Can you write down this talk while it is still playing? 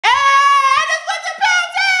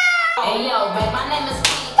Hey yo, babe, my name is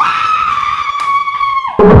Keith.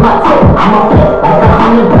 I'm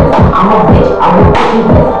a bitch, I will put you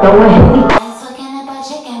this. Don't I'm talking about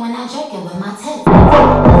chicken when I jerk it with my tits.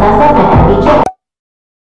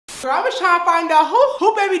 Girl, I was trying to find out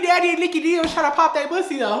who baby daddy and Nikki D was trying to pop that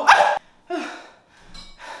pussy though.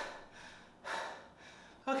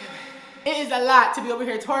 Okay. It is a lot to be over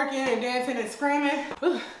here twerking and dancing and screaming.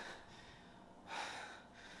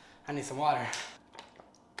 I need some water.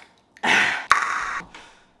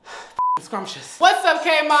 Scrumptious. What's up,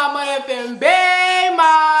 K-Mom, and Bay Mom?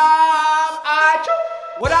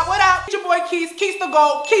 What up, what up? It's your boy Kees, Kees the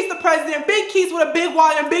GOAT, Kees the president, big Kees with a big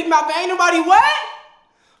wallet and big mouth. Ain't nobody what?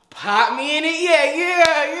 Pop me in it,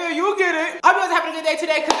 yeah, you get it. I hope you guys having a good day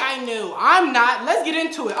today, because I knew. I'm not. Let's get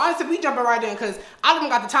into it. Honestly, we jumping right in, because I don't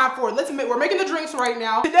got the time for it. Let's admit, we're making the drinks right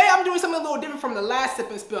now. Today, I'm doing something a little different from the last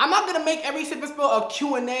sip and spill. I'm not going to make every sip and spill a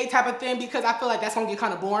Q&A type of thing, because I feel like that's going to get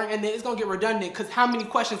kind of boring, and then it's going to get redundant, because how many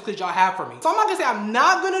questions could y'all have for me? So I'm not going to say I'm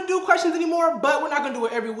not going to do questions anymore, but we're not going to do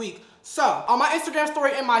it every week. So, on my Instagram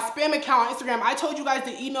story and my spam account on Instagram, I told you guys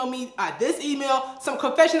to email me this email some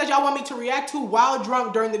confessions that y'all want me to react to while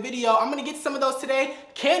drunk during the video. I'm gonna get some of those today.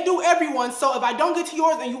 Can't do everyone, so if I don't get to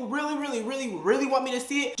yours and you really want me to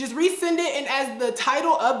see it, just resend it, and as the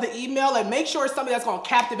title of the email, like make sure it's something that's gonna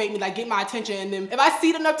captivate me, like get my attention, and then if I see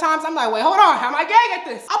it enough times, I'm like, wait, hold on, how am I gag at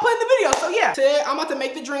this? I'll put in the video. So yeah, today I'm about to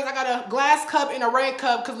make the drink. I got a glass cup and a red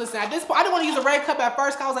cup, because listen, at this point, I didn't want to use a red cup at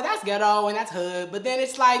first, because I was like, that's ghetto and that's hood, but then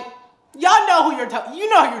it's like, y'all know who you're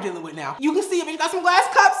dealing with now. You can see it, but you got some glass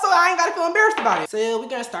cups, so I ain't gotta feel embarrassed about it. So we're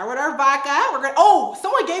gonna start with our vodka. Oh,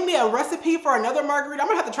 someone gave me a recipe for another margarita. I'm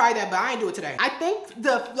gonna have to try that, but I ain't do it today. I think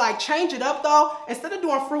change it up though. Instead of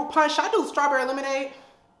doing fruit punch, should I do strawberry lemonade?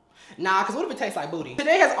 Nah, because what if it tastes like booty?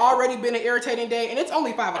 Today has already been an irritating day, and it's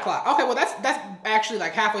only 5 o'clock. Okay, well that's actually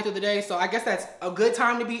like halfway through the day, so I guess that's a good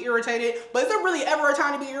time to be irritated. But is there really ever a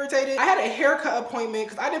time to be irritated? I had a haircut appointment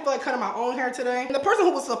because I didn't feel like cutting my own hair today. And the person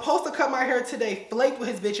who was supposed to cut my hair today flaked with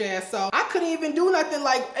his bitch ass, so I couldn't even do nothing.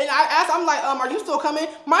 Like, and I asked, I'm like, are you still coming?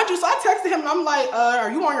 Mind you, so I texted him and I'm like, are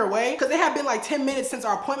you on your way? Because it had been like 10 minutes since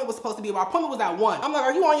our appointment was supposed to be. Our appointment was at 1. I'm like,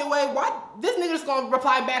 are you on your way? Why? This nigga just gonna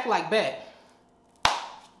reply back like, bet.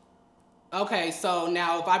 Okay, so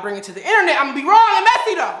now if I bring it to the internet, I'm gonna be wrong and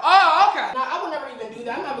messy though. Oh, okay. Now, I would never even do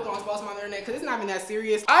that. I'm never gonna post my internet because it's not even that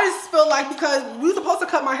serious. I just feel like because we were supposed to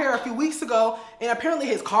cut my hair a few weeks ago and apparently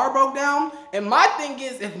his car broke down. And my thing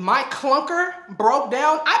is, if my clunker broke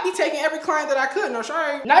down, I'd be taking every client that I could, no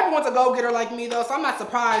shade. Not everyone's a go-getter like me though, so I'm not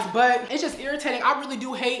surprised, but it's just irritating. I really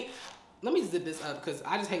do hate. Let me zip this up because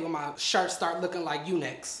I just hate when my shirts start looking like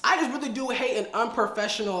Unix. I just really do hate an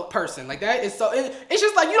unprofessional person. Like that is so, it's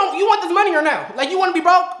just like you want this money or no? Like you want to be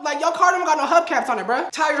broke? Like your car don't got no hubcaps on it, bro.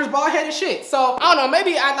 Tires, bald headed shit. So I don't know,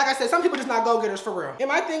 maybe like I said, some people just not go-getters for real. And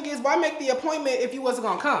my thing is, why make the appointment if you wasn't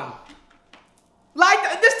gonna come? Like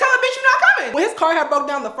just tell a bitch you're not coming. When his car had broke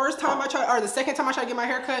down the first time I tried, or the second time I tried to get my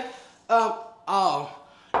hair cut, oh.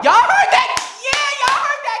 Y'all heard that? Yeah, y'all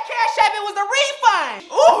heard that cash app, it was a refund.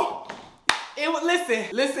 Ooh.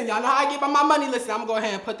 Listen, y'all know how I get my money. Listen, I'm gonna go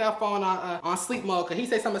ahead and put that phone on sleep mode because he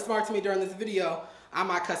said something smart to me during this video. I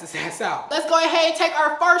might cuss his ass out. Let's go ahead and take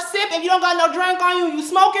our first sip. If you don't got no drink on you, you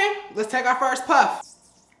smoking, let's take our first puff.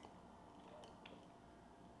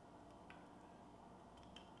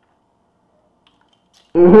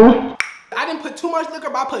 I didn't put too much liquor,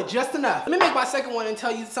 but I put just enough. Let me make my second one and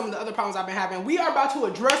tell you some of the other problems I've been having. We are about to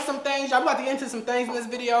address some things. I'm about to get into some things in this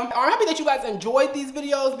video. I'm happy that you guys enjoyed these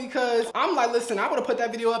videos because I'm like, listen, I would have put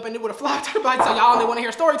that video up and it would have flopped. Everybody, so y'all only want to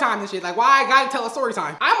hear story time and shit. Like, why I gotta tell a story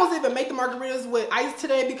time? I almost even make the margaritas with ice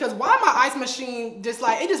today because why my ice machine just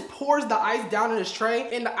like, it just pours the ice down in this tray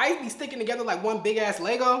and the ice be sticking together like one big ass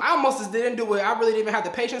Lego. I almost just didn't do it. I really didn't even have the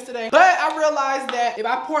patience today. But I realized that if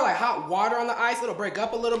I pour like hot water on the ice, it'll break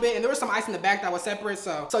up a little bit. And there was some ice in the back that was separate.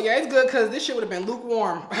 So yeah, it's good because this shit would have been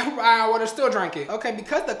lukewarm. I would have still drank it. Okay,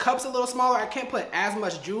 because the cup's a little smaller, I can't put as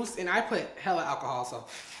much juice and I put hella alcohol, so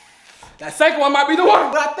that second one might be the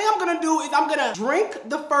one. What I think I'm gonna do is I'm gonna drink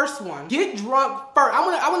the first one, get drunk first.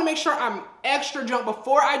 I wanna make sure I'm extra drunk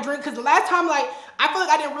before I drink because the last time, like, I feel like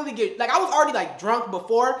I didn't really get, like, I was already like drunk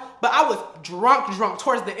before, but I was drunk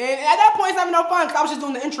towards the end. And at that point, it's not even no fun because I was just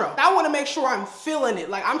doing the intro. I wanna make sure I'm feeling it.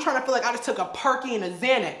 Like, I'm trying to feel like I just took a Perky and a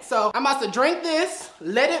Xanax. So I'm about to drink this,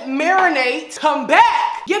 let it marinate, come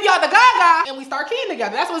back, give y'all the gaga, and we start keying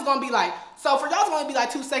together. That's what it's gonna be like. So for y'all, it's gonna be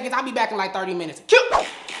like 2 seconds. I'll be back in like 30 minutes. Cute.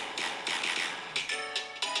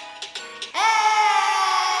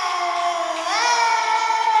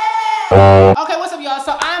 Okay, what's up, y'all? y'all,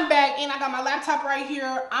 so I'm back and I got my laptop right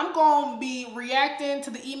here. I'm gonna be reacting to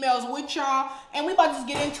the emails with y'all and we about to just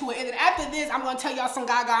get into it. And then after this, I'm gonna tell y'all some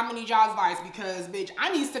gaga. I'm gonna need y'all's advice because, bitch,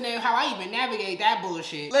 I need to know how I even navigate that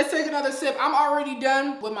bullshit. Let's take another sip. I'm already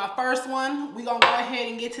done with my first one. We gonna go ahead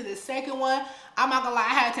and get to the second one. I'm not gonna lie,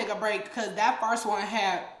 I had to take a break because that first one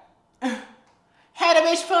had a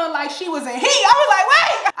bitch feeling like she was in heat. I was like,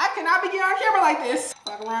 wait, I cannot be getting on camera like this.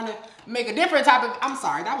 Fuck around and make a different type of, I'm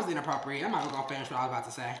sorry, that was inappropriate. I'm not gonna finish what I was about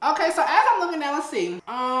to say. Okay, so as I'm looking at, let's see.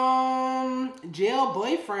 Jail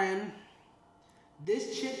boyfriend.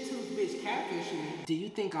 This chick too bitch catfishing. Do you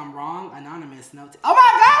think I'm wrong? Anonymous note. Oh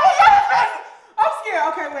my God, I'm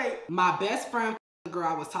scared. Okay, wait. My best friend, the girl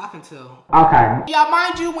I was talking to. Okay. Yeah,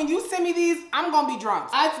 mind you, when you send me these, I'm gonna be drunk.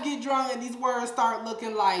 I have to get drunk and these words start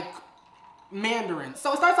looking like Mandarin.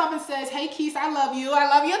 So it starts off and says, hey Kees, I love you. I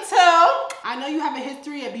love you too. I know you have a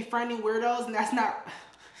history of befriending weirdos and that's not...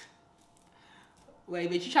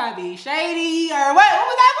 Wait, bitch, you trying to be shady or what? What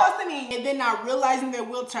was that supposed to mean? And then not realizing they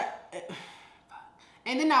will try...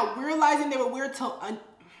 And then not realizing they were weird till...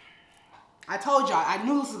 I told y'all, I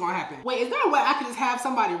knew this was gonna happen. Wait, is there a way I could just have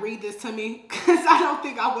somebody read this to me? Cause I don't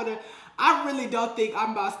think I would've... I really don't think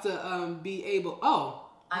I'm about to be able... Oh.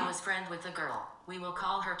 I was friend with a girl. We will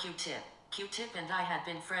call her Q-Tip. Q-Tip and I had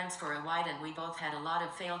been friends for a while and we both had a lot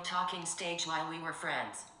of failed talking stage while we were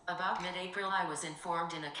friends. About mid-April I was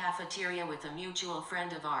informed in a cafeteria with a mutual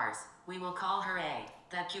friend of ours, we will call her A,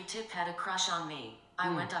 that Q-Tip had a crush on me.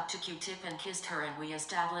 I went up to Q-Tip and kissed her and we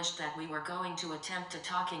established that we were going to attempt a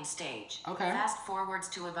talking stage. Okay. Fast forwards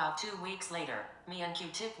to about 2 weeks later, me and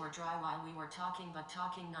Q-Tip were dry while we were talking but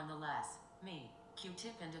talking nonetheless. Me,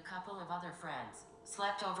 Q-Tip and a couple of other friends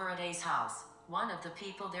slept over at A's house. One of the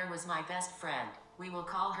people there was my best friend. We will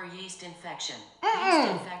call her Yeast Infection.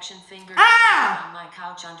 Yeast Infection fingered on my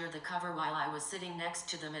couch under the cover while I was sitting next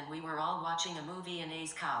to them and we were all watching a movie in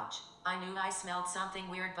A's couch. I knew I smelled something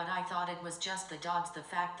weird but I thought it was just the dogs, the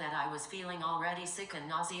fact that I was feeling already sick and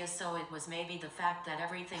nauseous, so it was maybe the fact that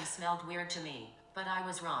everything smelled weird to me. But I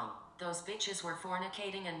was wrong. Those bitches were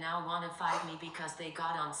fornicating and now wanna fight me because they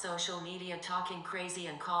got on social media talking crazy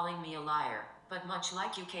and calling me a liar. But much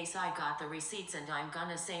like you case, I got the receipts and I'm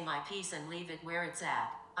gonna say my piece and leave it where it's at.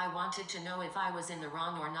 I wanted to know if I was in the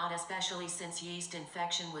wrong or not, especially since Yeast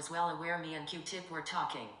Infection was well aware me and Q-Tip were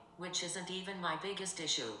talking, which isn't even my biggest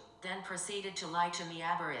issue. Then proceeded to lie to me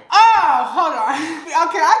about it. Oh, hold on.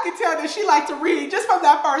 Okay, I can tell that she liked to read. Just from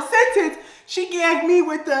that first sentence, she gagged me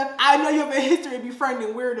with the, I know you have a history of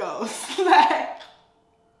befriending weirdos. Like,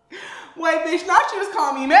 wait, bitch, now she was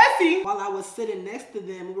calling me messy. While I was sitting next to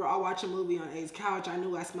them, we were all watching a movie on A's couch. I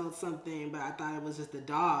knew I smelled something, but I thought it was just the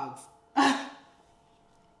dogs.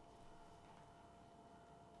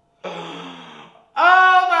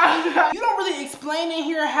 Oh my God. You don't really explain in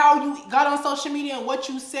here how you got on social media and what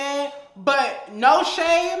you said, but no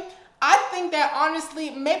shame. I think that honestly,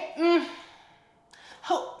 maybe,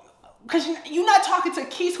 because you're not talking to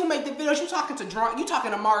Kees who make the videos, you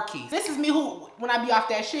talking to Marquis. This is me who, when I be off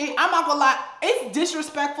that shit, I'm not gonna lie, it's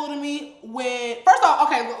disrespectful to me when, first off,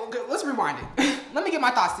 okay, let's rewind it. Let me get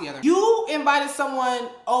my thoughts together. You invited someone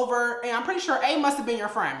over, and I'm pretty sure A must have been your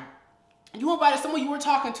friend. You invited someone you were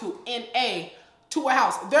talking to in A to a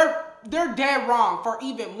house. They're dead wrong for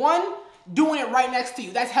even one, doing it right next to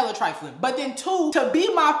you. That's hella trifling. But then two, to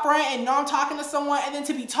be my friend and know I'm talking to someone and then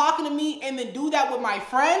to be talking to me and then do that with my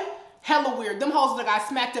friend, hella weird. Them hoes that got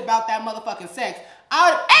smacked about that motherfucking sex.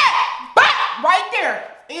 I would, right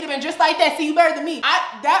there. It'd have been just like that. See, you better than me.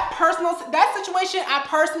 That situation, I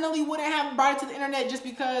personally wouldn't have brought it to the internet just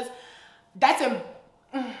because that's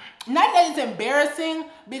not that it's embarrassing,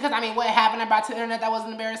 because I mean, what happened about to the internet that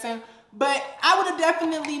wasn't embarrassing. But I would have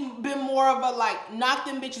definitely been more of a like, knock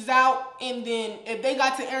them bitches out, and then if they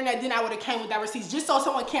got to the internet, then I would have came with that receipts just so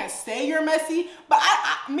someone can't say you're messy. But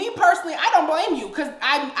me personally, I don't blame you, because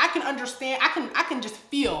I can understand, I can just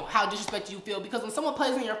feel how disrespected you feel, because when someone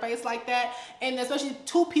plays in your face like that, and especially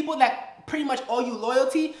two people that pretty much owe you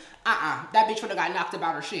loyalty, that bitch would have got knocked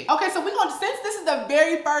about her shit. Okay, so we're gonna, since this is the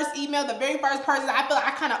very first email, the very first person, I feel like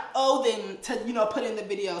I kind of owe them to, you know, put in the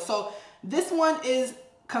video. So this one is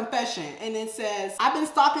confession, and it says, I've been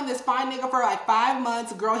stalking this fine nigga for like 5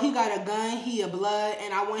 months. Girl, he got a gun, he a blood,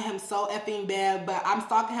 and I want him so effing bad, but I'm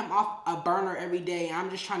stalking him off a burner every day. I'm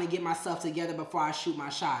just trying to get myself together before I shoot my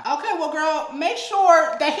shot. Okay, well girl, make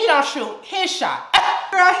sure that he don't shoot his shot.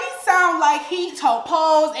 Girl, he sound like he told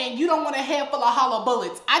pose and you don't want a head full of hollow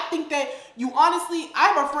bullets. I think that you honestly, I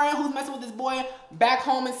have a friend who's messing with this boy back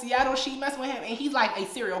home in Seattle. She messed with him and he's like a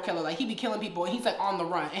serial killer. Like he be killing people and he's like on the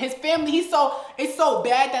run. And his family, it's so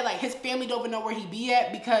bad that like his family don't even know where he be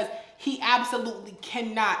at, because he absolutely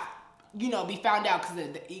cannot you know, be found out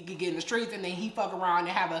because he could get in the streets and then he fuck around and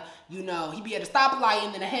have a, you know, he be at a stoplight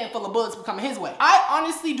and then a handful of bullets will come his way. I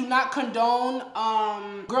honestly do not condone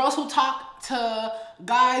girls who talk to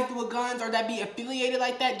guys with guns or that be affiliated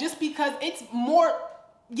like that, just because it's more,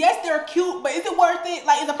 yes, they're cute, but is it worth it?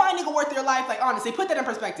 Like, is a fine nigga worth your life? Like, honestly, put that in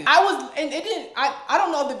perspective. I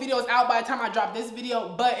don't know if the video is out by the time I drop this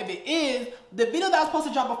video, but if it is, the video that I was supposed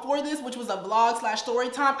to drop before this, which was a vlog / story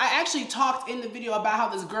time, I actually talked in the video about how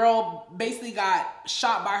this girl basically got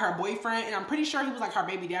shot by her boyfriend, and I'm pretty sure he was like her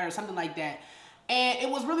baby dad or something like that. And it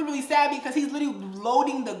was really, really sad because he's literally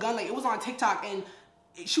loading the gun, like it was on TikTok, and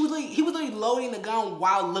he was literally loading the gun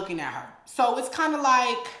while looking at her. So it's kind of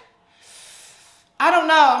like, I don't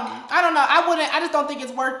know. I just don't think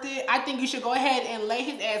it's worth it. I think you should go ahead and lay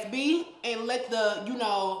his ass be and let the, you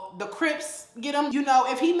know, the Crips get him. You know,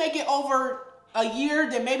 if he make it over a year,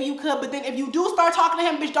 then maybe you could. But then if you do start talking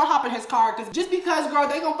to him, bitch, don't hop in his car. Because just because, girl,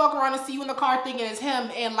 they gonna fuck around and see you in the car thinking it's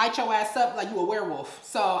him and light your ass up like you a werewolf.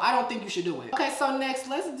 So I don't think you should do it. Okay, so next,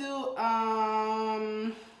 let's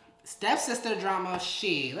do, stepsister drama.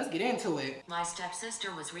 Shit, let's get into it. My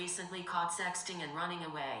stepsister was recently caught sexting and running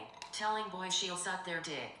away, telling boys she'll suck their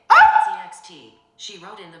dick. TXT. She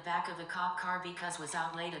rode in the back of a cop car because was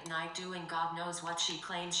out late at night doing God knows what. She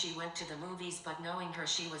claimed she went to the movies, but knowing her,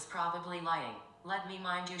 she was probably lying. Let me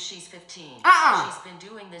mind you, she's 15. She's been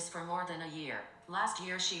doing this for more than a year. Last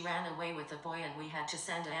year she ran away with a boy and we had to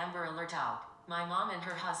send an Amber Alert out. My mom and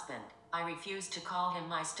her husband. I refused to call him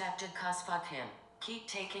my stepdad cause fuck him. Keep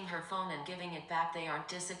taking her phone and giving it back. They aren't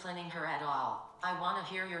disciplining her at all. I want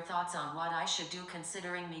to hear your thoughts on what I should do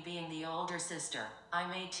considering me being the older sister.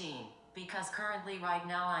 I'm 18. Because currently right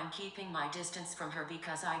now I'm keeping my distance from her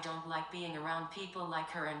because I don't like being around people like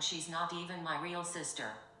her and she's not even my real sister.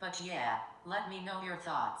 But yeah, let me know your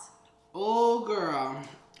thoughts. Oh girl.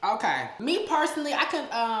 Okay. Me personally, I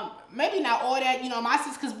can maybe not all that, you know, my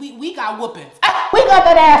sis, cause we got whoopings. We got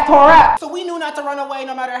that ass tore up. So we knew not to run away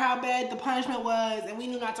no matter how bad the punishment was, and we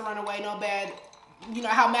knew not to run away no bad, you know,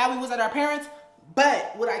 how mad we was at our parents.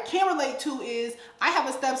 But what I can relate to is I have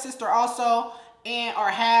a stepsister also, and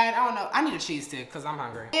I don't know, I need a cheese stick because I'm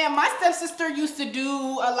hungry. And my stepsister used to do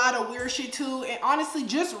a lot of weird shit too. And honestly,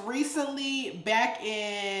 just recently, back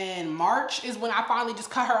in March, is when I finally just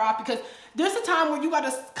cut her off, because there's a time where you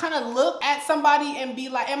gotta kind of look at somebody and be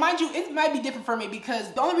like, and mind you, it might be different for me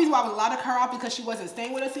because the only reason why I was allowed to cut her off because she wasn't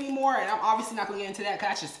staying with us anymore. And I'm obviously not gonna get into that because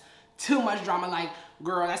that's just too much drama. Like,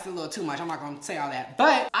 girl, that's a little too much. I'm not gonna say all that.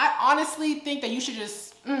 But I honestly think that you should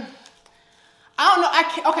just, I don't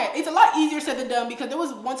know, okay, it's a lot easier said than done because there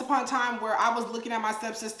was once upon a time where I was looking at my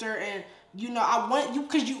stepsister and, you know, I want you,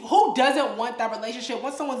 because who doesn't want that relationship?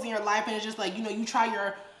 Once someone's in your life and it's just like, you know, you try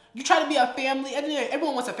to be a family.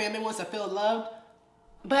 Everyone wants a family, wants to feel loved.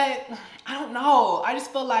 But I don't know. I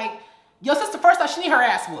just feel like your sister, first off, she need her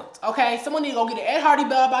ass whooped, okay? Someone need to go get an Ed Hardy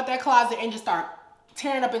bell about that closet and just start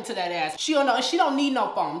tearing up into that ass. She don't know, and she don't need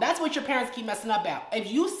no phone. That's what your parents keep messing up at. If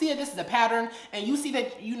you see that this is a pattern and you see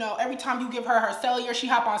that, you know, every time you give her her cellular, she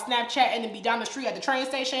hop on Snapchat and then be down the street at the train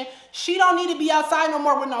station, she don't need to be outside no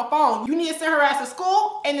more with no phone. You need to send her ass to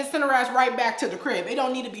school and then send her ass right back to the crib. It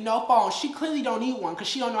don't need to be no phone. She clearly don't need one because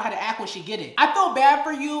she don't know how to act when she get it. I feel bad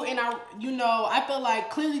for you, and I feel like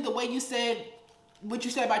clearly the way you said what you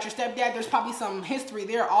said about your stepdad, there's probably some history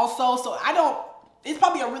there also. So it's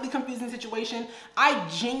probably a really confusing situation. I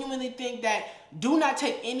genuinely think that do not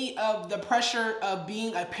take any of the pressure of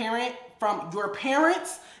being a parent from your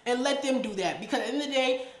parents and let them do that. Because at the end of the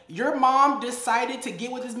day, your mom decided to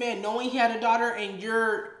get with this man knowing he had a daughter, and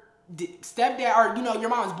your stepdad, or, you know,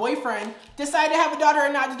 your mom's boyfriend decided to have a daughter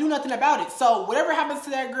and not to do nothing about it. So whatever happens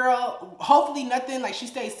to that girl, hopefully nothing, like she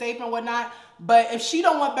stays safe and whatnot. But if she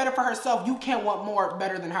don't want better for herself, you can't want more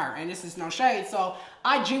better than her. And this is no shade. So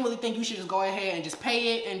I genuinely think you should just go ahead and just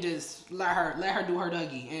pay it and just let her do her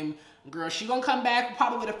Dougie. And girl, she gonna come back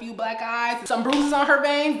probably with a few black eyes, some bruises on her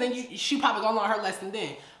veins, then she probably gonna learn her lesson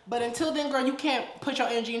then. But until then, girl, you can't put your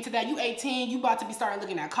energy into that. You 18, you about to be starting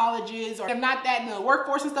looking at colleges, or if not that, in the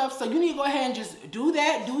workforce and stuff. So you need to go ahead and just do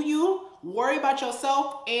that. Do you worry about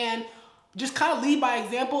yourself and just kind of lead by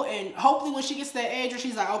example, and hopefully when she gets to that age where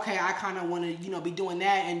she's like, okay, I kind of want to, you know, be doing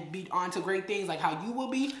that and be on to great things like how you will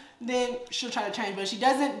be, then she'll try to change. But if she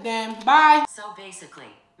doesn't, then bye. So basically,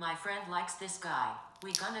 my friend likes this guy.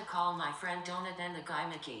 We gonna call my friend Donut and the guy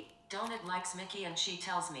Mickey. Donut likes Mickey and she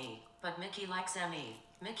tells me, but Mickey likes Emmy.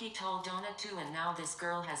 Mickey told Donut too, and now this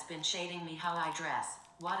girl has been shading me how I dress,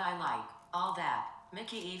 what I like, all that.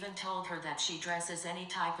 Mickey even told her that she dresses any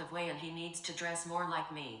type of way and he needs to dress more like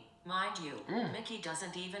me. Mind you, Mickey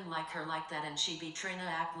doesn't even like her like that, and she be trying to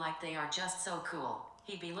act like they are just so cool.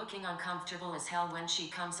 He be looking uncomfortable as hell when she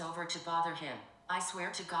comes over to bother him. I swear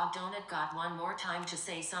to God, Donut got one more time to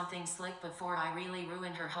say something slick before I really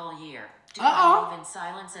ruin her whole year. Do I move in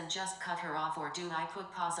silence and just cut her off, or do I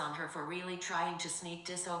put pause on her for really trying to sneak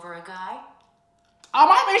diss over a guy? Oh,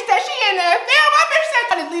 my bitch said she in there. Damn, my bitch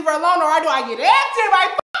said I just leave her alone, or do I get active? I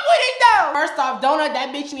fuck with it though. First off, Donut,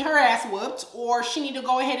 that bitch need her ass whooped, or she need to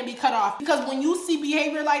go ahead and be cut off. Because when you see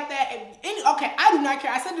behavior like that, okay, I do not care.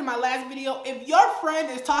 I said in my last video, if your friend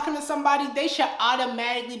is talking to somebody, they should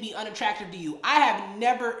automatically be unattractive to you. I have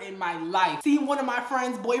never in my life seen one of my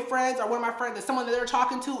friends' boyfriends or one of my friends that someone that they're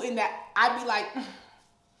talking to, in that I'd be like,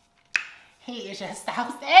 he is just so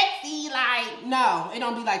sexy. Like, no, it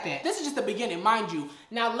don't be like that. This is just the beginning, mind you.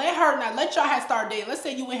 Now let y'all have start dating. Let's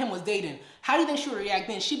say you and him was dating. How do you think she would react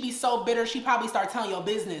then? She'd be so bitter, she'd probably start telling your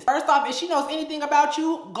business. First off, if she knows anything about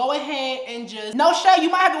you, go ahead and just, no shade, you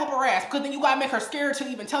might have to whip her ass, because then you gotta make her scared to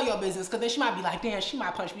even tell your business, because then she might be like, damn, she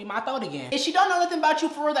might punch me in my throat again. If she don't know nothing about you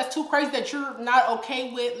for real, that's too crazy that you're not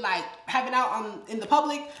okay with like having out in the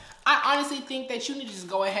public, I honestly think that you need to just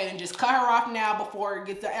go ahead and just cut her off now before it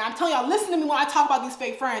gets there. And I'm telling y'all, listen to me when I talk about these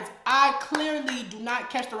fake friends. I clearly do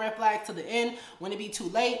not catch the red flags to the end when it be too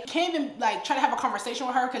late. Can't even like try to have a conversation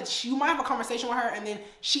with her, because you might have a conversation with her and then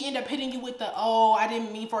she end up hitting you with the, oh, I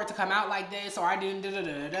didn't mean for it to come out like this, or I didn't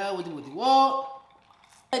with the whoa.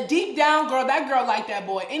 But deep down, girl, that girl like that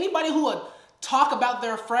boy. Anybody who would talk about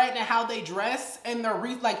their friend and how they dress and their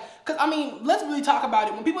because I mean, let's really talk about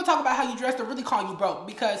it. When people talk about how you dress, they're really calling you broke,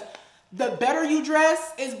 because the better you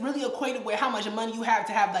dress is really equated with how much money you have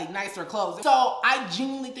to have like nicer clothes. So I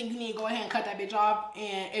genuinely think you need to go ahead and cut that bitch off.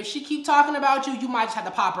 And if she keep talking about you, you might just have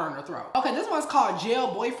to pop her in her throat. Okay, this one's called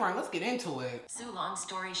Jail Boyfriend. Let's get into it. So long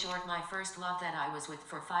story short, my first love that I was with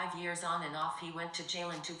for 5 years on and off, he went to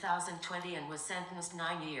jail in 2020 and was sentenced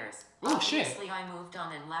 9 years. Oh shit. Obviously, I moved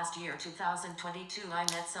on, and last year, 2022, I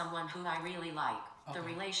met someone who I really like. Okay. The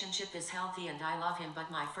relationship is healthy and I love him,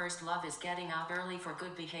 but my first love is getting out early for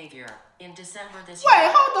good behavior. In December this year—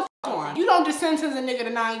 Wait, hold the f on. You don't just sentence a nigga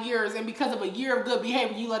to 9 years and because of a year of good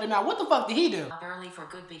behavior, you let him out. What the fuck did he do? Early for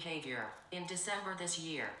good behavior. In December this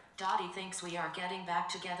year, Dottie thinks we are getting back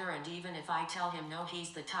together, and even if I tell him no,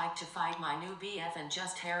 he's the type to fight my new BF and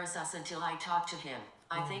just harass us until I talk to him.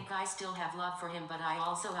 I think I still have love for him, but I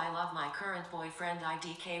love my current boyfriend.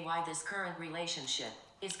 IDKY, this current relationship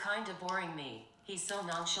is kinda boring me. He's so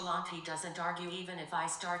nonchalant, he doesn't argue. Even if I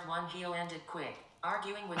start one, he'll end it quick.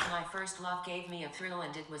 Arguing with my first love gave me a thrill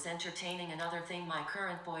and it was entertaining. Another thing, my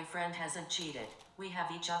current boyfriend hasn't cheated. We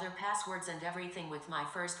have each other passwords and everything. With my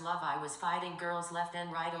first love, I was fighting girls left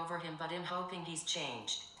and right over him, but I'm hoping he's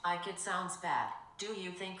changed. It sounds bad. Do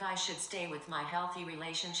you think I should stay with my healthy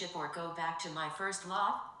relationship or go back to my first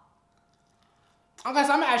love? Okay,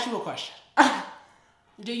 so I'm gonna ask you a question.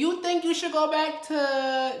 Do you think you should go back to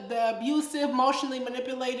the abusive, emotionally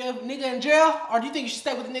manipulative nigga in jail? Or do you think you should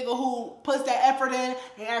stay with the nigga who puts that effort in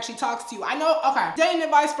and actually talks to you? I know, okay, dating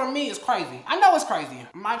advice from me is crazy. I know it's crazy.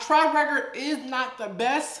 My track record is not the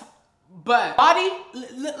best, but Dottie,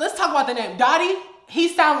 let's talk about the name. Dottie, he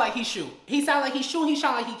sound like he shoot. He sound like he shoot, he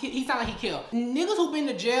sound like he kill. Niggas who been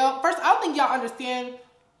to jail, first, I don't think y'all understand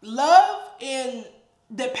love and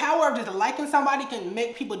the power of just liking somebody can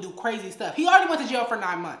make people do crazy stuff. He already went to jail for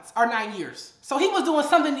 9 months or 9 years. So he was doing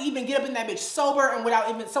something to even get up in that bitch sober and without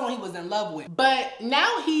even someone he was in love with. But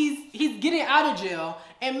now he's getting out of jail.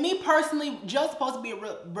 And me personally, jail's supposed to be a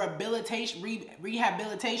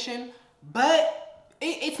rehabilitation, but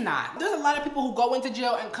it's not. There's a lot of people who go into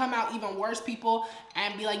jail and come out even worse people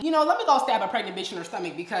and be like, you know, let me go stab a pregnant bitch in her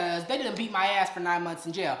stomach because they didn't beat my ass for 9 months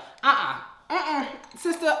in jail.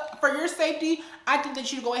 Sister, for your safety, I think that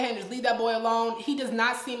you should go ahead and just leave that boy alone. He does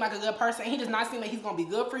not seem like a good person. He does not seem like he's gonna be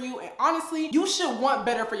good for you. And honestly, you should want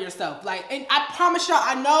better for yourself. Like, and I promise y'all,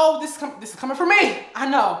 I know this is coming from me. I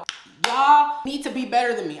know. Y'all need to be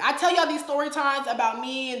better than me. I tell y'all these story times about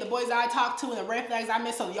me and the boys that I talk to and the red flags I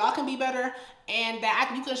miss so y'all can be better. And that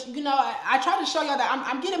I try to show y'all that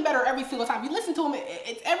I'm getting better every single time. You listen to them,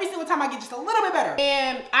 it's every single time I get just a little bit better.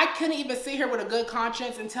 And I couldn't even sit here with a good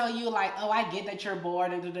conscience and tell you like, oh, I get that you're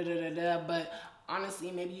bored and but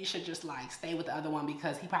honestly, maybe you should just like stay with the other one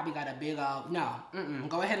because he probably got a big old, no,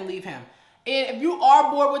 go ahead and leave him. And if you are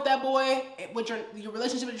bored with that boy, with your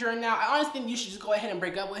relationship that you're in now, I honestly think you should just go ahead and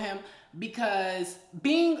break up with him, because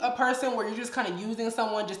being a person where you're just kind of using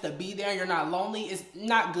someone just to be there and you're not lonely is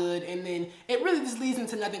not good. And then it really just leads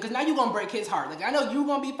into nothing, because now you're going to break his heart. Like, I know you're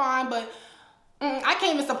going to be fine, but I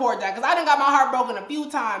can't even support that because I done got my heart broken a few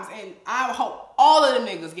times, and I hope all of them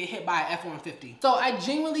niggas get hit by an F-150. So I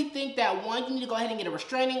genuinely think that one, you need to go ahead and get a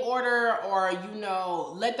restraining order, or you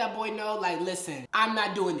know, let that boy know, like, listen, I'm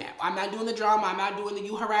not doing that. I'm not doing the drama. I'm not doing the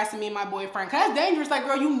you harassing me and my boyfriend. Cause that's dangerous. Like,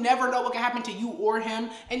 girl, you never know what can happen to you or him,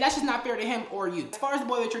 and that's just not fair to him or you. As far as the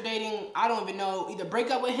boy that you're dating, I don't even know, either break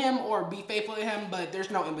up with him or be faithful to him, but there's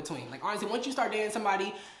no in between. Like, honestly, once you start dating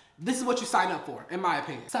somebody, this is what you sign up for, in my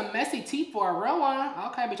opinion. Some messy tea for a real one.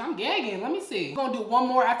 Okay, bitch, I'm gagging. Let me see. We're gonna do one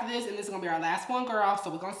more after this, and this is gonna be our last one, girl.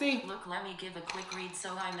 So we're gonna see. Look, let me give a quick read.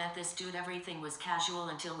 So I met this dude. Everything was casual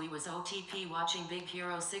until we was OTP watching Big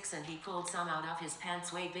Hero 6, and he pulled some out of his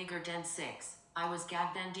pants way bigger than 6. I was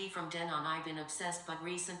gagged and D from then on. I've been obsessed, but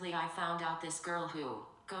recently I found out this girl who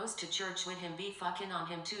goes to church with him be fucking on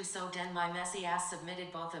him too. So then my messy ass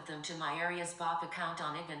submitted both of them to my area's bop account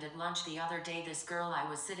on it, and at lunch the other day this girl I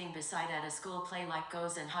was sitting beside at a school play like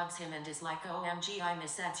goes and hugs him and is like, OMG, I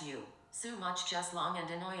miss you. So much, just long and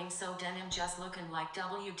annoying. So then him just looking like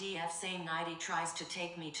WDF. Same night he tries to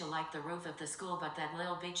take me to like the roof of the school, but that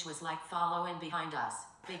little bitch was like following behind us.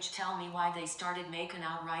 Bitch, tell me why they started making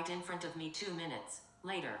out right in front of me 2 minutes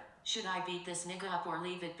later. Should I beat this nigga up or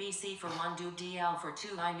leave it BC for 1, do DL for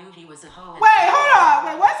 2? I knew he was a hoe. Wait, hold on.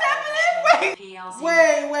 Wait, what's happening? PLC.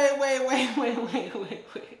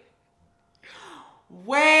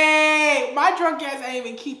 Wait, my drunk ass ain't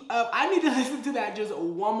even keep up. I need to listen to that just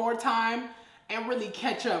one more time and really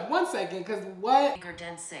catch up. 1 second, cause what? Bigger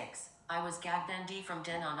than 6. I was gagged and D from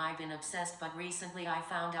then on. I've been obsessed, but recently I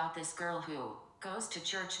found out this girl who goes to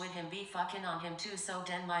church with him be fucking on him too. So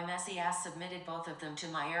then my messy ass submitted both of them to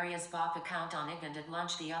my area's bop account on it, and at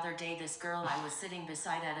lunch the other day this girl I was sitting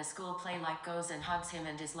beside at a school play like goes and hugs him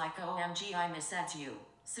and is like, OMG, I miss you.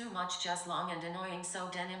 So much, just long and annoying. So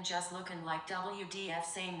then him just looking like WDF.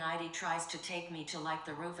 Same night he tries to take me to like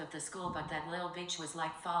the roof of the school, but that little bitch was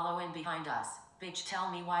like following behind us. Bitch, tell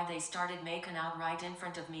me why they started making out right in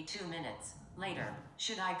front of me 2 minutes later.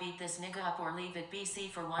 Should I beat this nigga up or leave it BC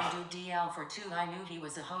for 1, do DL for 2? I knew he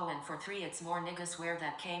was a hoe, and for 3 it's more niggas where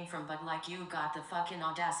that came from, but like you got the fucking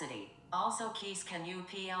audacity. Also, Keys, can you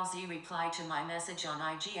PLZ reply to my message on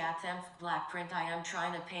IG at @blackprint? I am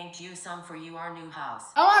trying to paint you some for you our new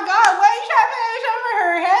house. Oh my god, wait, you trying to paint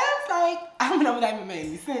her head? Like, I don't know if that even made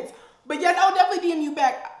any sense. But yes, I'll definitely DM you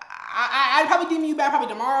back. I'd probably DM you back probably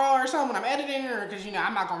tomorrow or something when I'm editing, or because, you know,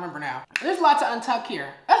 I'm not gonna remember now. There's a lot to untuck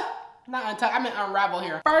here. Not untuck, I mean unravel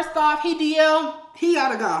here. First off, he DL, he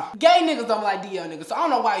gotta go. Gay niggas don't like DL niggas, so I don't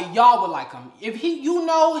know why y'all would like him. If he, you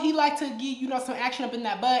know, he like to get, you know, some action up in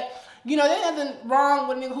that butt. You know, there's nothing wrong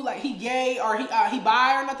with a nigga who like, he gay or he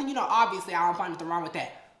bi or nothing. You know, obviously I don't find nothing wrong with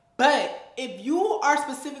that. But if you are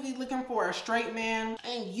specifically looking for a straight man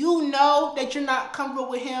and you know that you're not comfortable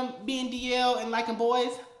with him being DL and liking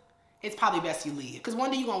boys, it's probably best you leave. Because one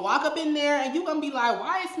day you're gonna walk up in there and you're gonna be like,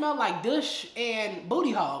 why it smell like douche and booty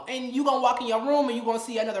hole? And you gonna walk in your room and you're gonna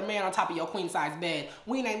see another man on top of your queen size bed.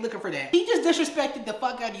 We ain't looking for that. He just disrespected the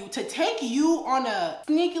fuck out of you to take you on a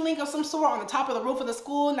sneaky link of some sort on the top of the roof of the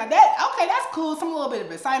school. Now that, okay, that's cool. Some little bit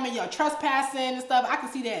of excitement, you're trespassing and stuff. I can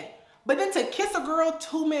see that. But then to kiss a girl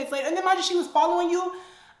 2 minutes later, and then imagine she was following you.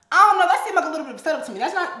 I don't know, that seemed like a little bit of a setup to me.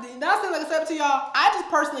 That seems like a setup to y'all. I just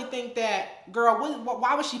personally think that, girl,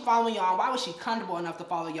 why was she following y'all? Why was she comfortable enough to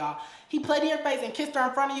follow y'all? He played in your face and kissed her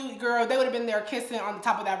in front of you, girl. They would have been there kissing on the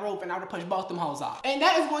top of that roof, and I would have pushed both them hoes off. And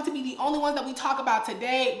that is going to be the only ones that we talk about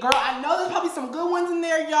today. Girl, I know there's probably some good ones in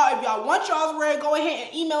there, y'all. If y'all want y'all's read, go ahead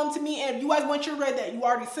and email them to me. And if you guys want your read that you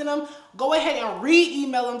already sent them, go ahead and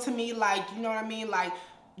re-email them to me. Like, you know what I mean? Like,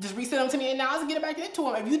 just resend them to me, and now let's get it back into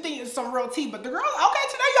them. If you think it's some real tea, but the girl, okay,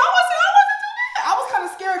 today y'all wasn't doing that. I was kind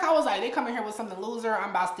of scared. I was like, they come in here with something loser, I'm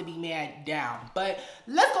about to be mad down. But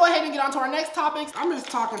let's go ahead and get on to our next topics. I'm just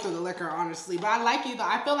talking through the liquor, honestly, but I like it though.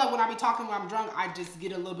 I feel like when I be talking when I'm drunk, I just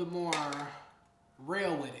get a little bit more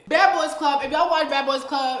real with it. Bad Boys Club. If y'all watch Bad Boys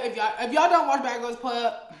Club, if y'all don't watch Bad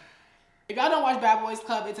Boys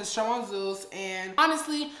Club, it's a show on Zeus, and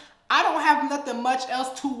honestly, I don't have nothing much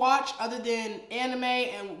else to watch other than anime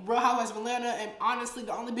and Real Housewives of Atlanta, and honestly,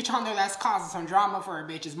 the only bitch on there that's causing some drama for a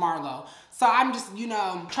bitch is Marlo. So I'm just, you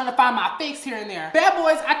know, trying to find my fix here and there. Bad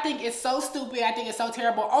Boys, I think it's so stupid. I think it's so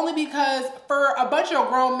terrible, only because for a bunch of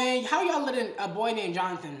grown men, how y'all letting a boy named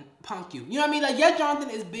Jonathan punk you? You know what I mean? Like, yeah, Jonathan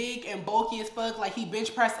is big and bulky as fuck. Like, he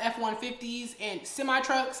bench pressed F-150s and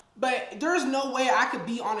semi-trucks. But there's no way I could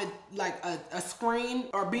be on a screen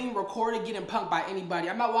or being recorded getting punked by anybody.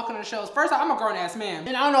 I'm not walking on the shows. First off, I'm a grown-ass man.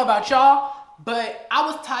 And I don't know about y'all, But I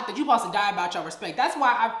was taught that you supposed to die about your respect. That's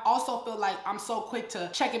why I also feel like I'm so quick to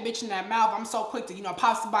check a bitch in that mouth. I'm so quick to, you know,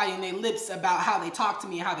 pop somebody in their lips about how they talk to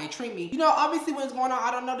me and how they treat me. You know, obviously when it's going on,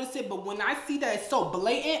 I don't notice it, but when I see that it's so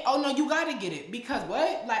blatant, oh no, you gotta get it. Because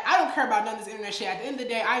what? Like, I don't care about none of this internet shit. At the end of the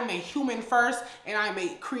day, I'm a human first and I'm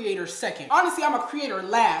a creator second. Honestly, I'm a creator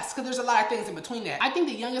last because there's a lot of things in between that. I think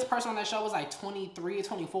the youngest person on that show was like 23 or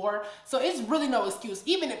 24. So it's really no excuse.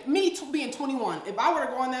 Even if me being 21, if I were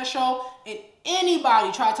to go on that show and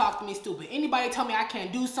anybody try to talk to me stupid, anybody tell me I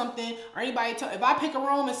can't do something, or anybody tell, if I pick a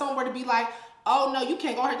room and someone were to be like, oh no, you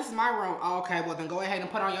can't go here, this is my room. Oh, okay, well then go ahead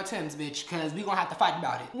and put on your Timbs, bitch, because we gonna have to fight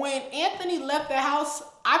about it. When Anthony left the house,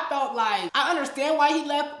 I felt like, I understand why he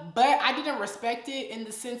left, but I didn't respect it in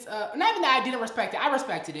the sense of, not even that I didn't respect it, I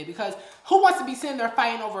respected it, because who wants to be sitting there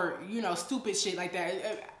fighting over, you know, stupid shit like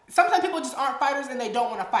that? Sometimes people just aren't fighters and they don't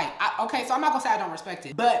want to fight. Okay, so I'm not gonna say I don't respect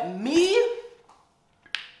it, but me,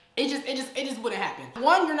 it just wouldn't happen.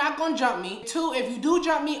 One, you're not gonna jump me. Two, if you do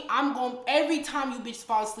jump me, I'm going, every time you bitches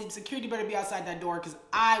fall asleep, security better be outside that door, because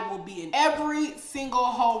I will be in every single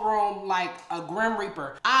whole room like a Grim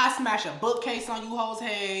Reaper. I smash a bookcase on you hoes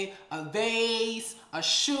head, a vase, a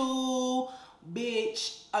shoe,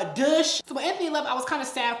 bitch, a dish. So when Anthony left, I was kind of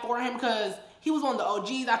sad for him because he was one of the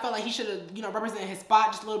OGs. I felt like he should have, you know, represented his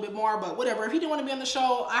spot just a little bit more, but whatever. If he didn't want to be on the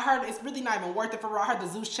show, I heard it's really not even worth it for real. I heard the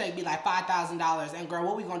Zeus check be like $5,000, and girl,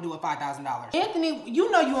 what we gonna do with $5,000? Anthony,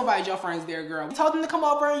 you know you invited your friends there, girl. You told them to come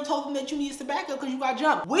over and you told them that you needed to back up because you got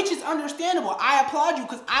jumped, which is understandable. I applaud you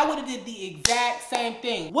because I would have did the exact same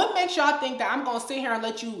thing. What makes y'all think that I'm gonna sit here and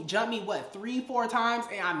let you jump me, what, 3-4 times,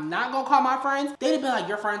 and I'm not gonna call my friends? They'd have been like,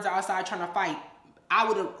 your friends are outside trying to fight. I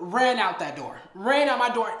would have ran out that door. Ran out my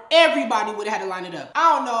door. Everybody would have had to line it up.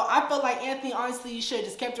 I don't know. I feel like Anthony honestly should have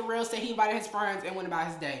just kept it real, said he invited his friends and went about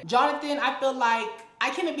his day. Jonathan, I feel like I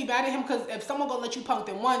can't be mad at him because if someone gonna let you punk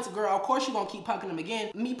them once, girl, of course you're gonna keep punking them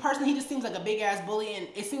again. Me personally, he just seems like a big ass bully, and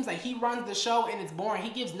it seems like he runs the show and it's boring.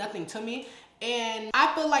 He gives nothing to me. And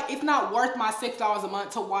I feel like it's not worth my $6 a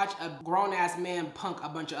month to watch a grown-ass man punk a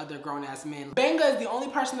bunch of other grown-ass men. Benga is the only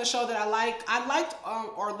person in the show that I like. I liked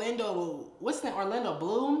Orlando, what's his name, Orlando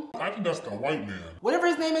Bloom? I think that's the white man. Whatever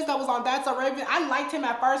his name is that was on That's So Raven. I liked him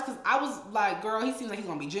at first because I was like, girl, he seems like he's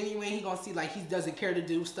gonna be genuine. He's gonna see like he doesn't care to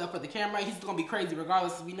do stuff for the camera. He's gonna be crazy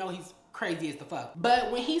regardless. We know he's crazy as the fuck.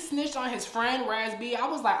 But when he snitched on his friend, Raz B, I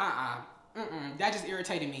was like, that just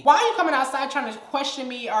irritated me. Why are you coming outside trying to question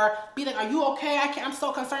me or be like, are you okay? I'm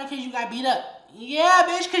so concerned because you got beat up. Yeah,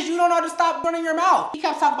 bitch, because you don't know how to stop running your mouth. He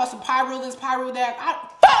kept talking about some Pyru this, Pyru that.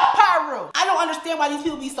 Fuck Pyru! I don't understand why these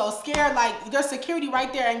people be so scared. Like, there's security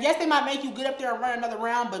right there. And yes, they might make you get up there and run another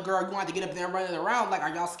round, but girl, you want to get up there and run another round. Like,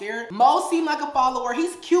 are y'all scared? Mo seemed like a follower.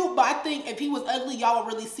 He's cute, but I think if he was ugly, y'all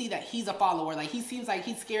would really see that he's a follower. Like, he seems like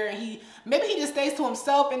he's scared and maybe he just stays to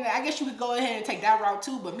himself. And I guess you could go ahead and take that route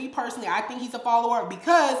too. But me personally, I think he's a follower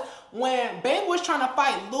because when Bang was trying to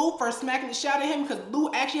fight Lou for smacking the shit out of him, because Lou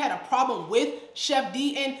actually had a problem with Chef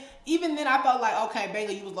D, and even then I felt like, okay,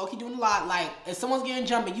 Banger, you was low-key doing a lot. Like, if someone's getting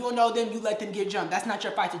jumped and you don't know them, you let them get jumped. That's not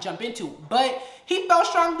your fight to jump into. But he felt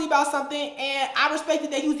strongly about something, and I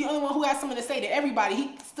respected that he was the only one who had something to say to everybody.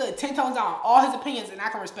 He stood 10 tones down on all his opinions, and I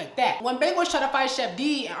can respect that. When Banger was trying to fight Chef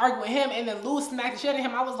D and argue with him, and then Lou smacked the shit out of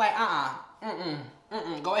him, I was like,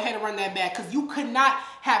 go ahead and run that back, because you could not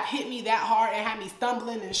have hit me that hard and had me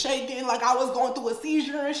stumbling and shaking like I was going through a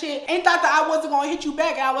seizure and shit. Ain't thought that I wasn't going to hit you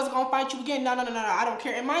back and I wasn't going to fight you again. No, I don't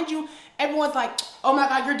care. And mind you, everyone's like, oh my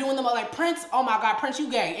God, you're doing them like Prince. Oh my God, Prince,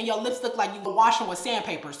 you gay. And your lips look like you were washing with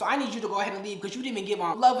sandpaper. So I need you to go ahead and leave because you didn't even give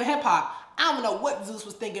on Love and Hip Hop. I don't know what Zeus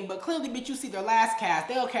was thinking, but clearly, bitch, you see their last cast.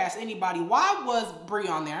 They'll cast anybody. Why was Brie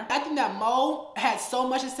on there? I think that Mo had so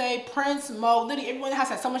much to say. Prince, Mo, literally everyone has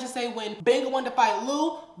had so much to say when Banger wanted to fight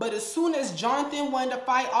Lou. But as soon as Jonathan wanted to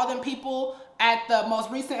fight all them people at the most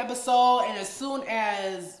recent episode, and as soon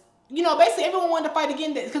as, you know, basically everyone wanted to fight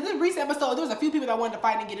again, because this recent episode, there was a few people that wanted to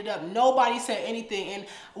fight and get it up. Nobody said anything. And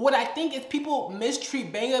what I think is people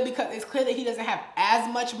mistreat Banger because it's clear that he doesn't have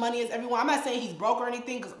as much money as everyone. I'm not saying he's broke or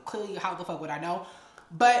anything, because clearly how the fuck would I know?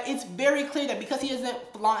 But it's very clear that because he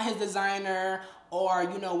doesn't flaunt his designer or,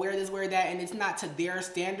 you know, wear this, wear that, and it's not to their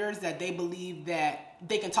standards, that they believe that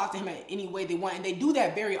they can talk to him in any way they want. And they do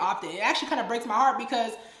that very often. It actually kind of breaks my heart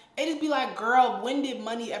because it just be like, girl, when did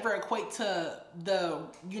money ever equate to the,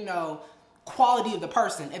 you know, quality of the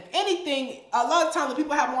person? If anything, a lot of times when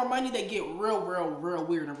people have more money, they get real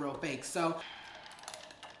weird and real fake. So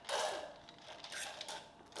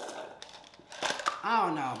I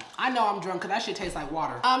don't know. I know I'm drunk because that shit tastes like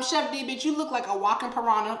water. Chef D, bitch, you look like a walking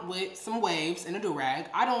piranha with some waves and a do-rag.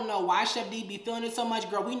 I don't know why Chef D be feeling it so much,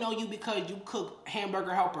 girl. We know you because you cook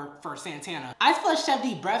hamburger helper for Santana. I feel like Chef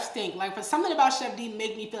D breath stink. Like, for something about Chef D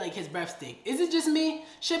make me feel like his breath stink. Is it just me?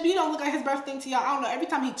 Chef D don't look like his breath stink to y'all. I don't know. Every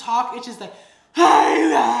time he talk, it's just like,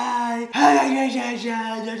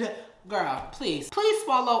 girl, please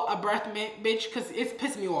swallow a breath mint, bitch, because it's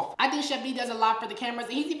pissing me off. I think Chef D does a lot for the cameras,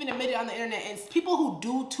 and he's even admitted on the internet, and people who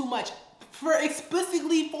do too much for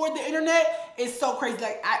explicitly for the internet is so crazy.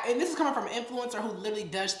 Like, and this is coming from an influencer who literally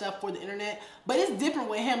does stuff for the internet, but it's different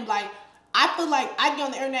with him. Like, I feel like I get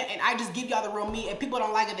on the internet and I just give y'all the real me, and people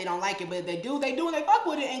don't like it, they don't like it, but if they do, and they fuck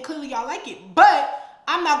with it, and clearly y'all like it. But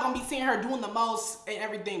I'm not gonna be seeing her doing the most and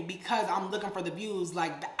everything because I'm looking for the views.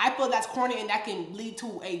 Like, I feel that's corny, and that can lead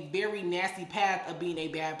to a very nasty path of being a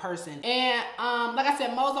bad person. And like I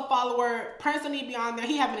said, Mo's a follower. Prince don't need to be on there.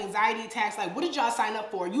 He having anxiety attacks. Like, what did y'all sign up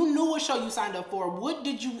for? You knew what show you signed up for. What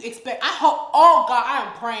did you expect? I hope, oh God, I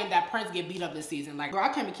am praying that Prince get beat up this season. Like, girl, I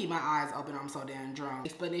can't even keep my eyes open. I'm so damn drunk.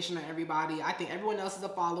 Explanation of everybody. I think everyone else is a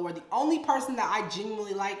follower. The only person that I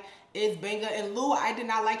genuinely like is Benga. And Lou, I did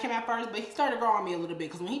not like him at first, but he started to grow on me a little bit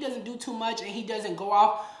because when he doesn't do too much and he doesn't go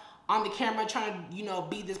off on the camera trying to, you know,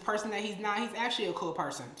 be this person that he's not, he's actually a cool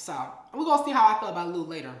person. So we're gonna see how I feel about Lou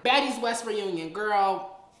later. Baddiest West reunion,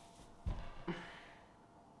 girl.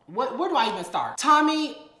 Where do I even start?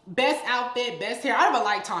 Tommy, best outfit, best hair. I don't even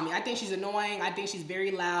like Tommy. I think she's annoying. I think she's very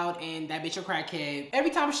loud, and that bitch a crackhead. Every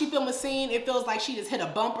time she film a scene, it feels like she just hit a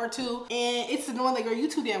bump or two, and it's annoying. Like, girl, you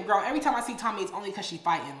too damn girl. Every time I see Tommy, it's only because she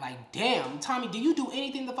fighting. Like, damn, Tommy, do you do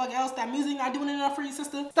anything the fuck else? That music not doing enough for you,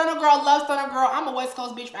 sister? Stunner girl, love Stunner girl. I'm a West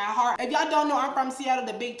Coast bitch at heart. If y'all don't know, I'm from Seattle,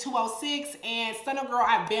 the big 206, and Stunner girl,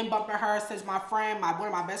 I've been bumping her since my friend, one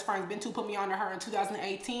of my best friends, Bintu, put me on to her in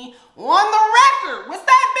 2018. On the record, what's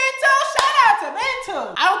that, Bintu? Shout out to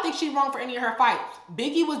Bintu. I don't think she's wrong for any of her fights.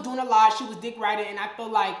 Biggie was doing a lot. She was dick riding, and I feel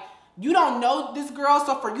like you don't know this girl,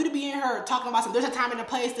 so for you to be in her talking about some, there's a time and a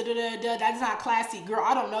place, that is not classy. Girl,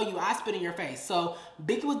 I don't know you. I spit in your face. So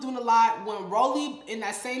Biggie was doing a lot. When Rolly in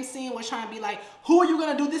that same scene was trying to be like, who are you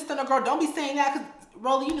gonna do this to? Girl, don't be saying that, because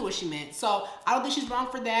Rolly, you knew what she meant. So I don't think she's wrong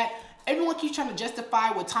for that. Everyone keeps trying to justify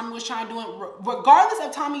what Tommy was trying to do. Regardless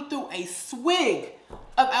of Tommy threw a swig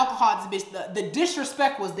of alcohol at this bitch, the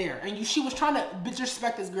disrespect was there, and she was trying to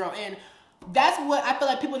disrespect this girl, and that's what I feel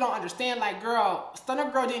like people don't understand. Like, girl, Stunner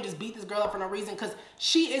girl didn't just beat this girl up for no reason, because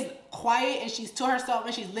she is quiet and she's to herself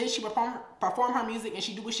and she's lit. She perform her music and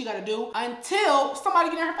she do what she gotta do until somebody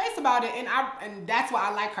get in her face about it, and that's why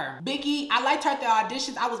I like her. Biggie, I liked her at the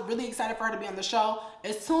auditions. I was really excited for her to be on the show.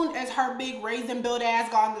 As soon as her big raisin build ass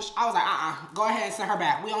got on the show, I was like, go ahead and send her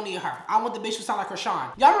back. We don't need her. I want the bitch who sound like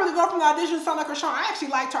Krishan. Y'all remember the girl from the audition who sound like Krishan? I actually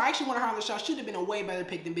liked her. I actually wanted her on the show. She'd have been a way better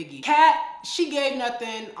pick than Biggie. Kat, she gave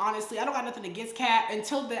nothing, honestly. I don't got nothing against Kat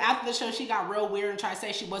until after the show she got real weird and tried to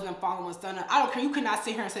say she wasn't following Stunner. I don't care. You could not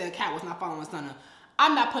sit here and say that Kat was not following Stunner.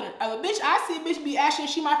 I'm not putting bitch. I see a bitch be asking,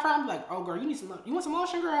 she my friend. I'm like, oh girl, you want some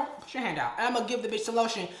lotion, girl? Put your hand out. And I'm gonna give the bitch the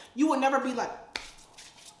lotion. You would never be like,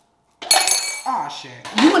 oh shit.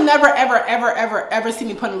 You would never, ever see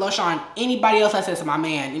me putting lotion on anybody else that says to my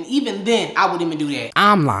man. And even then, I wouldn't even do that.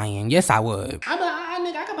 I'm lying. Yes, I would.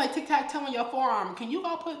 Nigga, I could play tic-tac-toe on your forearm. Can you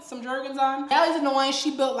go put some Jergens on? Allie's annoying. She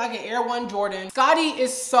built like an Air One Jordan. Scotty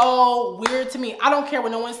is so weird to me. I don't care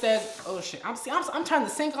when no one says, oh shit. I'm trying to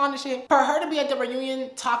sync on this shit. For her to be at the reunion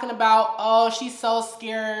talking about, oh, she's so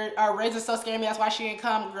scared. Razor's so scared of me. That's why she didn't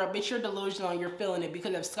come. Girl, bitch, you're delusional and you're feeling it.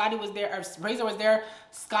 Because if Scotty was there, or Razor was there,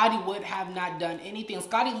 Scotty would have not done anything.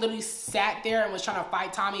 Scotty literally sat there and was trying to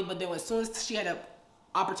fight Tommy, but then as soon as she had an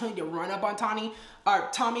opportunity to run up on Tommy,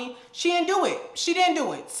 she didn't do it. She didn't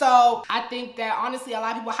do it. So I think that honestly, a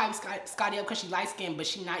lot of people hype Scotty up because she light skinned, but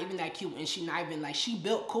she's not even that cute, and she not even like, she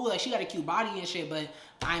built cool, like she got a cute body and shit, but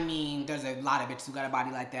I mean, there's a lot of bitches who got a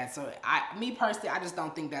body like that. So me personally, I just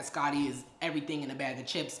don't think that Scotty is everything in a bag of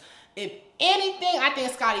chips. If anything, I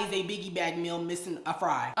think Scotty's a Biggie bag meal missing a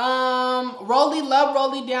fry. Rolly, love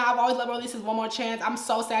Rolly down. I've always loved Rolly since One More Chance. I'm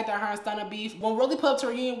so sad that her and Stunner beef. When Rolly put up to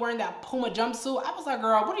reunion wearing that Puma jumpsuit, I was like,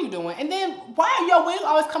 girl, what are you doing? And then why are your wigs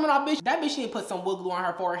always coming off, bitch? That bitch need to put some wood glue on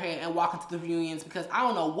her forehead and walk into the reunions, because I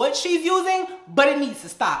don't know what she's using, but it needs to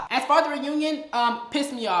stop. As far as the reunion,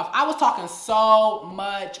 pissed me off. I was talking so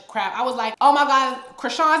much crap. I was like, oh my God,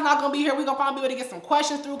 Krishan's not gonna be here. We gonna finally be able to get some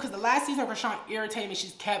questions through, because the last season Krishan irritated me. She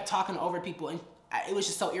kept talking over people and it was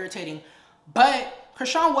just so irritating. But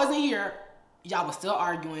Krishan wasn't here. Y'all was still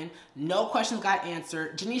arguing. No questions got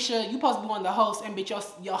answered. Janisha, you supposed to be one of the hosts, and bitch,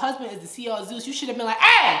 your husband is the CEO of Zeus. You should have been like,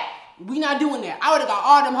 hey, We not doing that. I would have got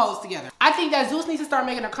all them hoes together. I think that Zeus needs to start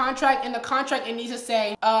making a contract. In the contract, it needs to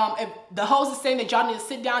say, if the hoes is saying that y'all need to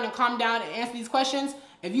sit down and calm down and answer these questions,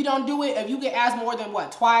 if you don't do it, if you get asked more than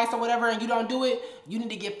what, twice or whatever, and you don't do it, you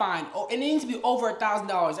need to get fined. Oh, and it needs to be over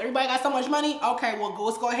 $1,000. Everybody got so much money? Okay, well,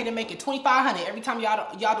 let's go ahead and make it $2,500 every time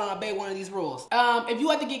y'all don't obey one of these rules. If you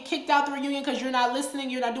have to get kicked out the reunion because you're not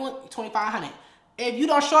listening, you're not doing, $2,500. If you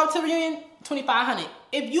don't show up to the reunion, $2,500.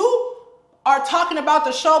 If you are talking about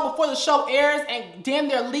the show before the show airs and damn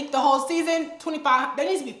near leaked the whole season, $2,500, that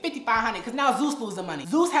needs to be $5,500 because now Zeus losing money.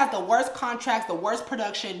 Zeus has the worst contracts, the worst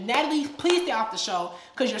production. Natalie, please stay off the show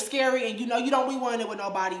because you're scary and you know you don't be wanting it with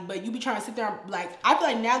nobody, but you be trying to sit there and like, I feel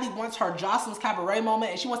like Natalie wants her Jocelyn's cabaret moment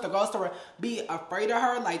and she wants the girls to be afraid of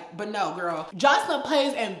her, like, but no, girl. Jocelyn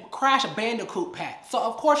plays and Crash Bandicoot Pat. So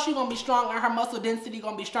of course she's gonna be strong and her muscle density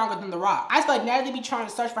gonna be stronger than The Rock. I feel like Natalie be trying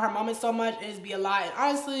to search for her moment so much, it just be a lot. And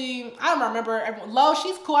honestly, I don't remember everyone. Lo,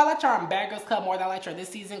 she's cool. I liked her on Bad Girls Club more than I liked her this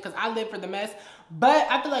season because I live for the mess. But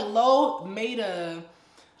I feel like Lo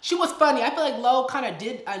she was funny. I feel like Lo kind of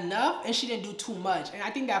did enough and she didn't do too much. And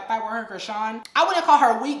I think that fight with her and Krishan, I wouldn't call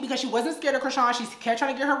her weak because she wasn't scared of Krishan. She kept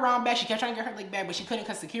trying to get her round back. She kept trying to get her leg back, but she couldn't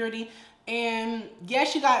because security. And yeah,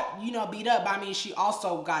 she got, you know, beat up, but I mean, she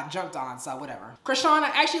also got jumped on, so whatever. Krishan,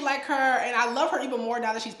 I actually like her, and I love her even more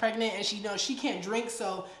now that she's pregnant and she knows she can't drink,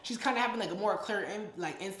 so she's kind of having like a more clear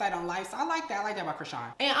insight on life. So I like that. I like that about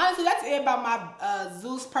Krishan. And honestly, that's it about my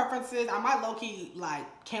Zeus preferences. I might low-key like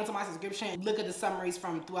cancel my subscription, look at the summaries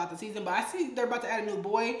from throughout the season, but I see they're about to add a new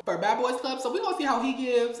boy for Bad Boys Club, so we're gonna see how he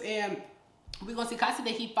gives, and we're gonna see, cause I see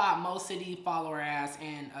that he fought Mo City, Follower Ass,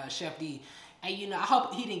 and Chef D. And you know, I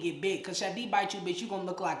hope he didn't get big, cause Chef D bite you, bitch, you gonna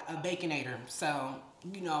look like a Baconator. So,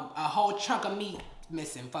 you know, a whole chunk of meat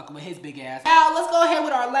missing, fucking with his big ass. Now, let's go ahead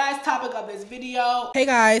with our last topic of this video. Hey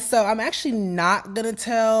guys, so I'm actually not gonna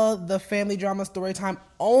tell the family drama story time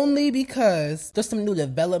only because there's some new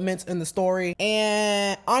developments in the story.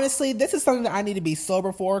 And honestly, this is something that I need to be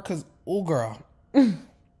sober for, cause, oh girl,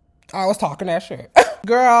 I was talking that shit.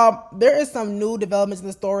 Girl, there is some new developments in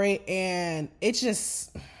the story and it's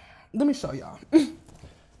just, let me show y'all.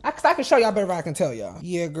 I can show y'all better than I can tell y'all.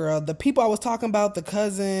 Yeah, girl, the people I was talking about, the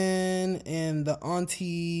cousin and the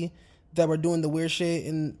auntie that were doing the weird shit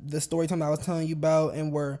in the story time that I was telling you about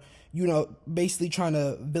and were, you know, basically trying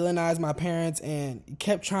to villainize my parents and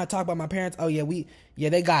kept trying to talk about my parents. Oh yeah,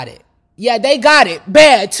 they got it. Yeah, they got it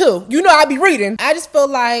bad too. You know, I be reading. I just feel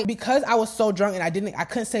like because I was so drunk and I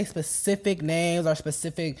couldn't say specific names or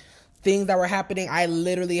specific things that were happening, I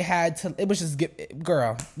literally had to, it was just,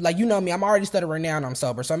 girl, like, you know me, I'm already stuttering now and I'm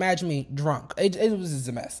sober, so imagine me drunk. It was just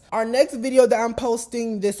a mess. Our next video that I'm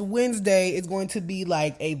posting this Wednesday is going to be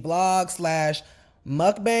like a vlog /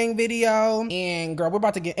 mukbang video, and girl, we're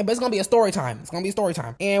about to get, but it's gonna be a story time. It's gonna be a story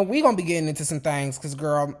time, and we're gonna be getting into some things, because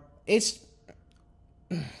girl,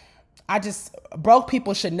 broke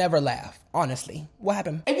people should never laugh. Honestly, what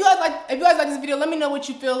happened? If you guys like this video, let me know what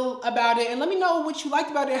you feel about it, and let me know what you liked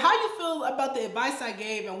about it, how you feel about the advice I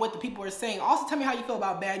gave and what the people are saying. Also, tell me how you feel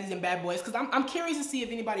about baddies and bad boys, because I'm curious to see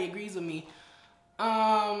if anybody agrees with me.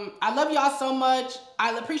 I love y'all so much.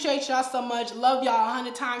 I appreciate y'all so much. Love y'all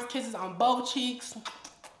 100 times. Kisses on both cheeks.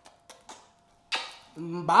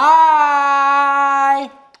 Bye.